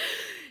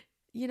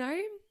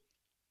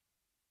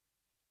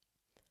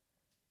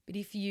 But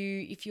if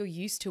you're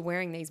used to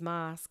wearing these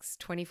masks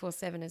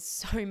 24/7, as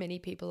so many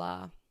people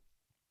are,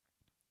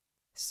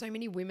 so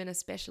many women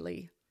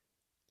especially,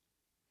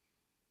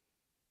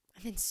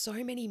 and then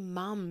so many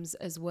mums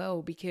as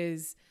well,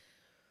 because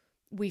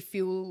we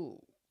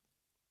feel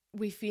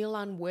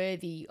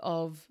unworthy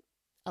of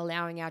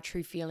allowing our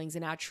true feelings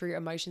and our true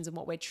emotions and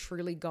what we're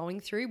truly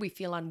going through. We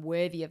feel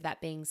unworthy of that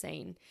being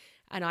seen.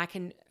 And I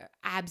can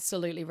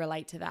absolutely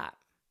relate to that.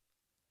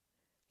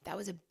 That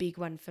was a big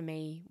one for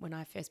me when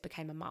I first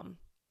became a mum.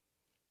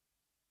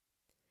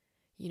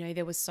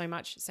 There was so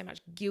much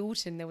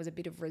guilt, and there was a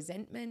bit of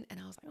resentment, and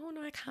I was like, oh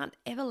no, I can't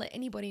ever let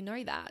anybody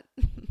know that.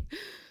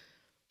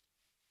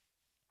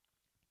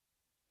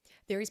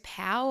 There is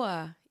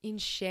power in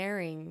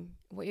sharing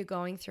what you're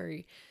going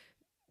through,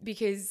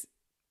 because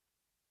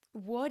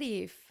what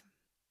if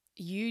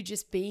you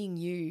just being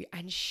you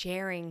and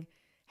sharing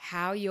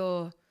how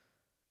you're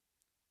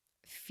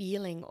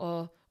feeling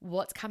or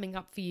what's coming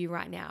up for you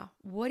right now?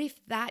 What if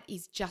that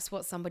is just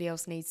what somebody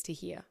else needs to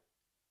hear?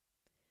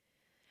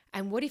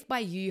 And what if by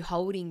you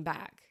holding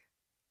back,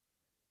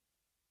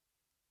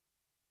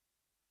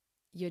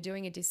 you're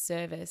doing a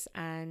disservice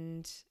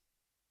and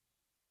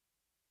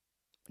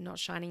not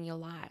shining your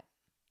light?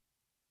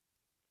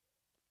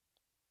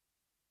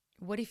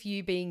 What if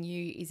you being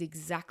you is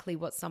exactly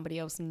what somebody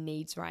else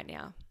needs right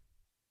now?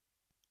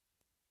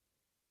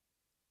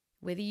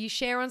 Whether you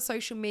share on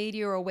social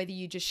media or whether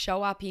you just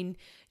show up in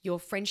your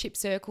friendship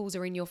circles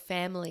or in your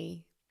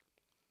family,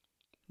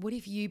 what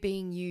if you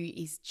being you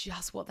is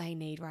just what they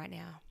need right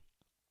now?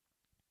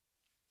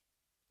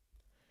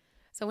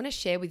 So I want to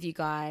share with you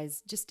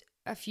guys just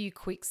a few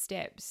quick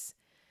steps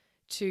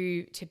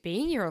to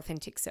being your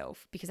authentic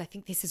self, because I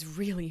think this is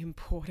really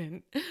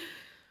important.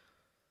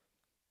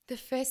 The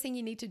first thing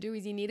you need to do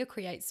is you need to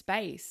create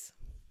space.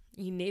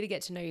 You need to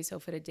get to know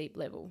yourself at a deep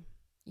level.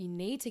 You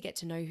need to get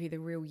to know who the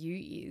real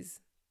you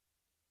is.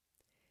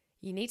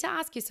 You need to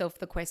ask yourself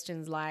the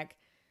questions like,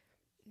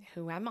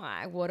 who am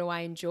I? What do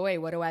I enjoy?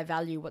 What do I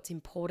value? What's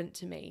important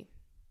to me?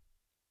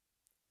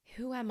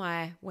 Who am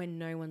I when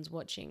no one's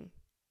watching?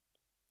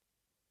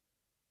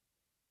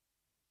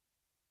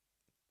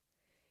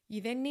 You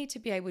then need to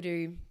be able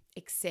to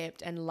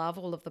accept and love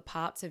all of the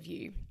parts of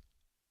you,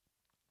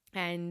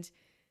 and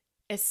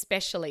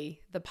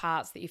especially the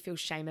parts that you feel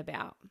shame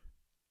about,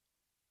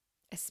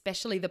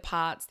 especially the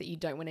parts that you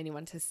don't want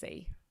anyone to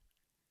see,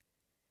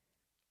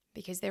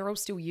 because they're all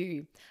still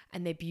you,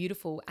 and they're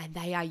beautiful, and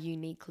they are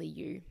uniquely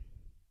you.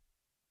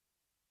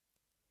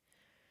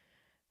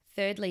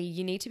 Thirdly,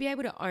 you need to be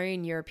able to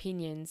own your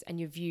opinions and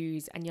your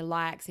views and your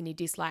likes and your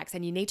dislikes,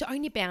 and you need to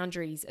own your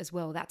boundaries as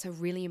well. That's a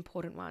really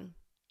important one.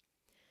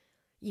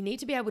 You need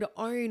to be able to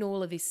own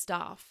all of this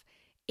stuff,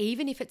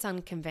 even if it's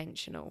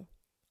unconventional,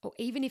 or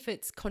even if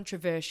it's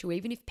controversial,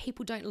 even if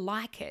people don't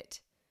like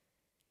it,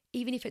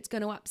 even if it's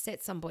going to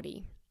upset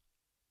somebody.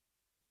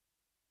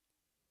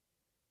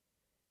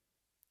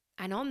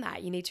 And on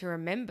that, you need to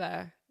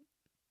remember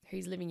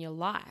who's living your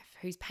life,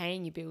 who's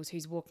paying your bills,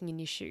 who's walking in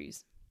your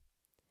shoes.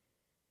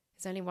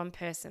 There's only one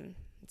person,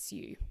 it's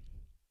you.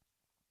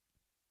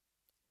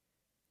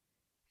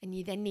 And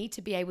you then need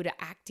to be able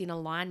to act in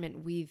alignment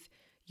with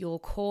your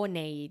core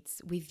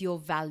needs, with your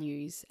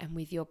values, and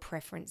with your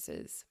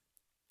preferences.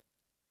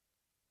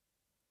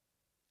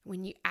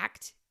 when you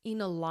act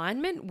in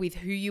alignment with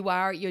who you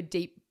are at your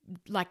deep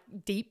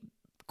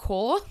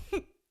core,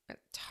 I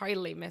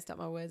totally messed up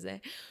my words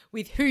there,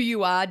 with who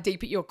you are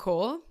deep at your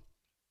core,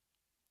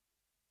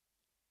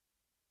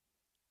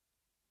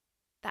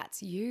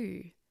 that's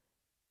you,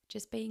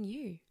 just being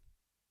you.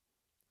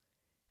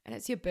 And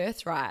it's your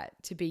birthright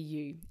to be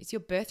you. It's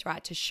your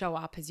birthright to show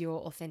up as your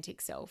authentic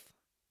self.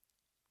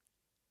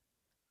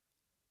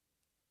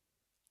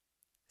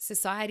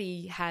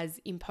 Society has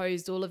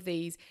imposed all of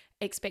these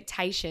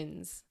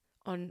expectations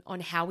on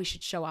how we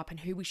should show up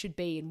and who we should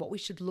be and what we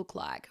should look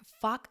like.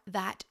 Fuck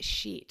that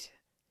shit.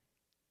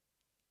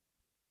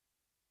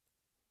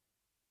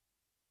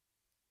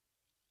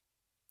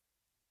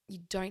 You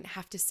don't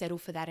have to settle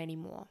for that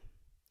anymore.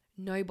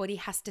 Nobody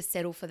has to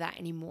settle for that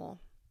anymore.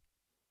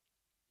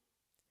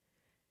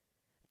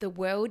 The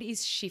world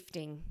is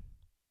shifting.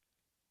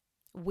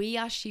 We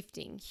are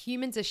shifting.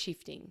 Humans are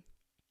shifting.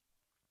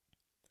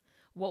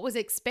 What was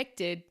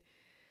expected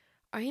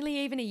only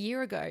even a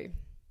year ago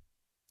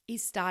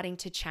is starting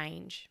to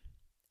change.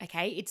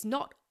 Okay? It's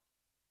not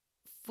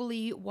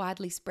fully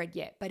widely spread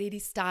yet, but it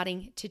is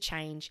starting to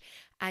change.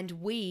 And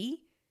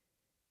we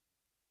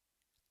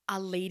are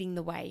leading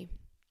the way.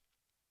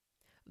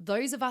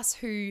 Those of us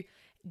who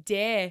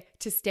dare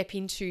to step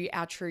into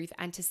our truth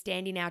and to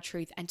stand in our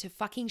truth and to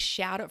fucking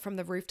shout it from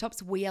the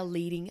rooftops, we are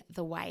leading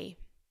the way.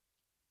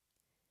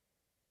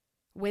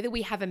 Whether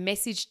we have a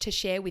message to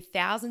share with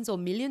thousands or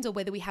millions, or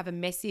whether we have a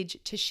message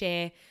to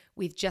share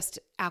with just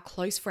our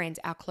close friends,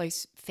 our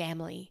close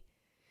family,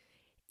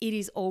 it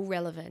is all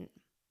relevant.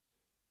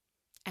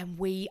 And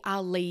we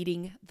are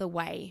leading the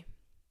way.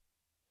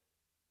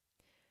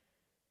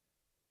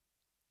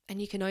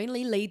 And you can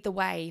only lead the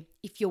way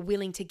if you're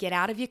willing to get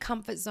out of your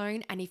comfort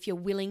zone, and if you're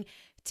willing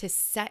to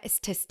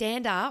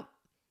stand up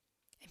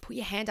and put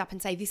your hand up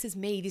and say, this is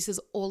me, this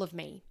is all of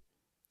me.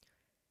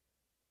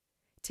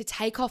 To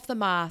take off the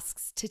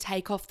masks, to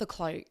take off the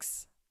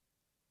cloaks,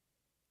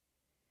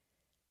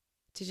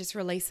 to just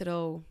release it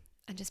all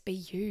and just be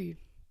you.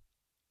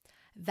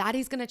 That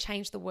is going to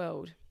change the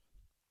world.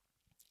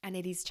 And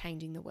it is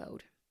changing the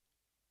world.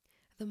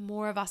 The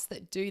more of us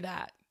that do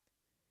that,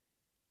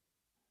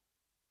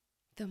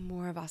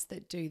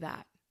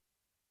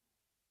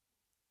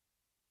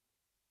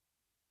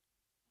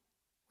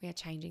 we are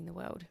changing the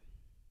world.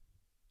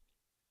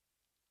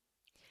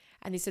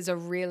 And this is a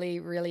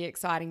really, really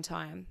exciting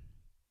time.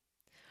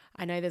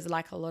 I know there's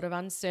like a lot of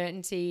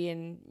uncertainty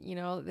and, you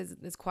know, there's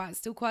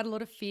still quite a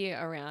lot of fear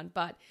around,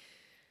 but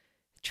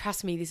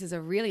trust me, this is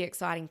a really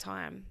exciting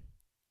time.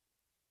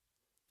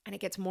 And it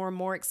gets more and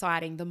more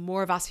exciting the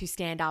more of us who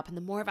stand up and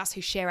the more of us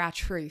who share our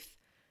truth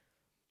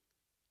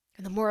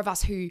and the more of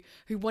us who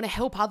want to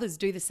help others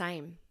do the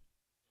same.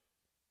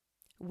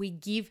 We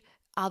give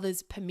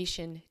others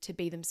permission to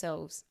be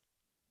themselves.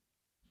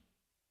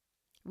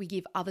 We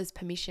give others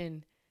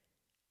permission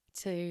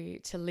to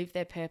live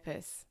their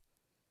purpose,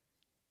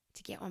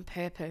 to get on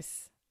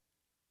purpose,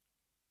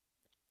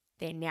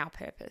 their now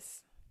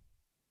purpose,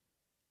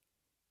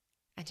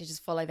 and to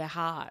just follow their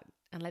heart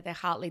and let their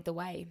heart lead the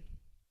way.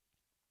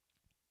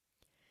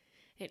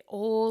 It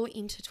all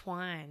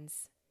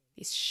intertwines,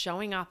 this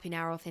showing up in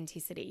our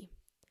authenticity,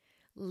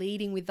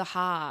 leading with the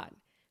heart,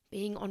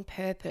 being on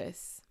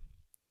purpose.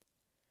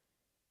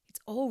 It's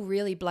all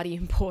really bloody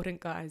important,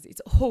 guys.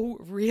 It's all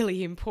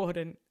really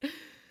important.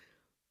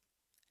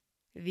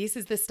 This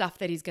is the stuff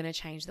that is going to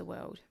change the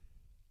world.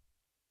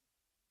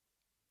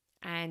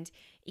 And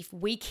if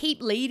we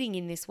keep leading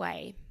in this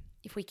way,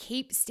 if we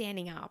keep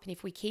standing up and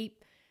if we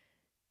keep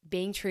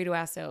being true to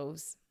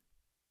ourselves,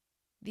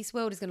 this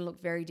world is going to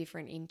look very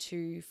different in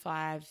 2,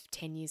 5,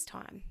 10 years'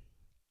 time.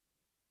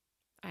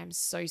 I am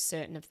so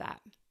certain of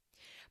that.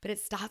 But it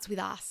starts with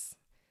us.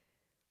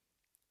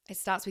 It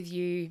starts with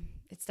you.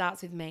 It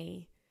starts with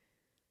me.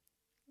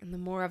 And the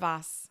more of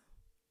us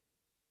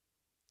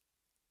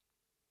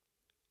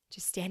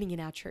just standing in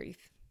our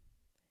truth,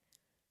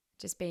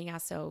 just being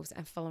ourselves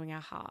and following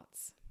our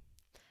hearts,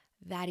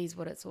 that is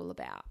what it's all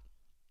about.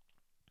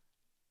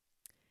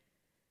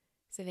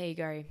 So there you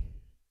go.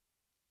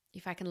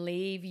 If I can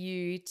leave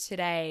you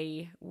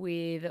today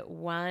with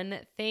one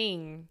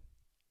thing,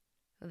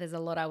 well, there's a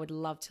lot I would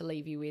love to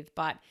leave you with,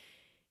 but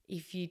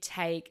if you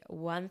take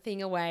one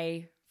thing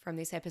away from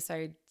this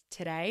episode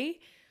today,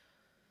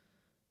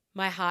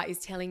 my heart is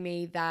telling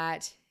me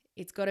that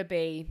it's got to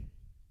be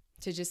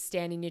to just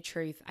stand in your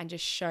truth and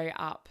just show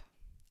up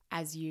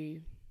as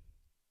you.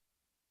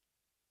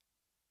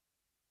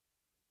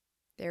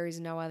 There is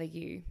no other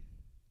you.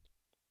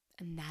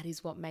 And that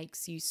is what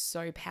makes you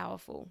so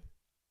powerful.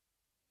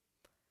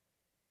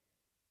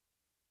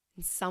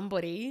 And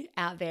somebody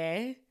out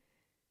there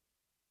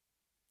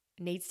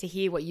needs to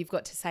hear what you've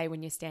got to say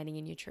when you're standing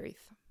in your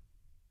truth.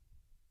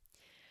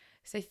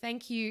 So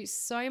thank you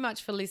so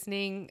much for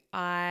listening.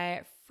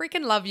 I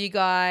freaking love you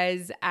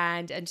guys.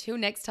 And until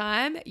next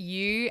time,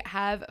 you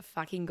have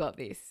fucking got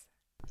this.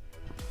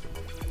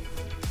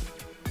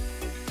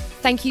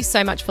 Thank you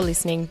so much for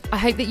listening. I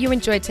hope that you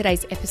enjoyed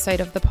today's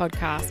episode of the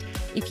podcast.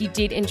 If you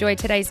did enjoy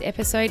today's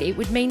episode, it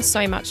would mean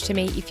so much to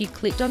me if you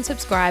clicked on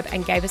subscribe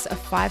and gave us a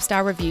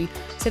 5-star review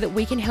so that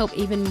we can help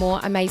even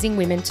more amazing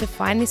women to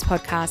find this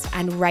podcast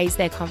and raise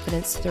their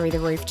confidence through the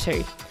roof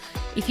too.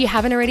 If you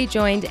haven't already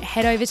joined,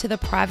 head over to the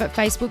private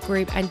Facebook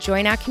group and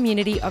join our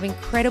community of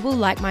incredible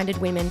like-minded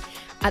women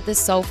at the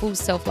Soulful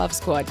Self-Love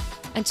Squad.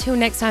 Until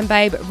next time,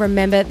 babe,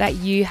 remember that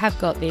you have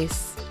got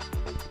this.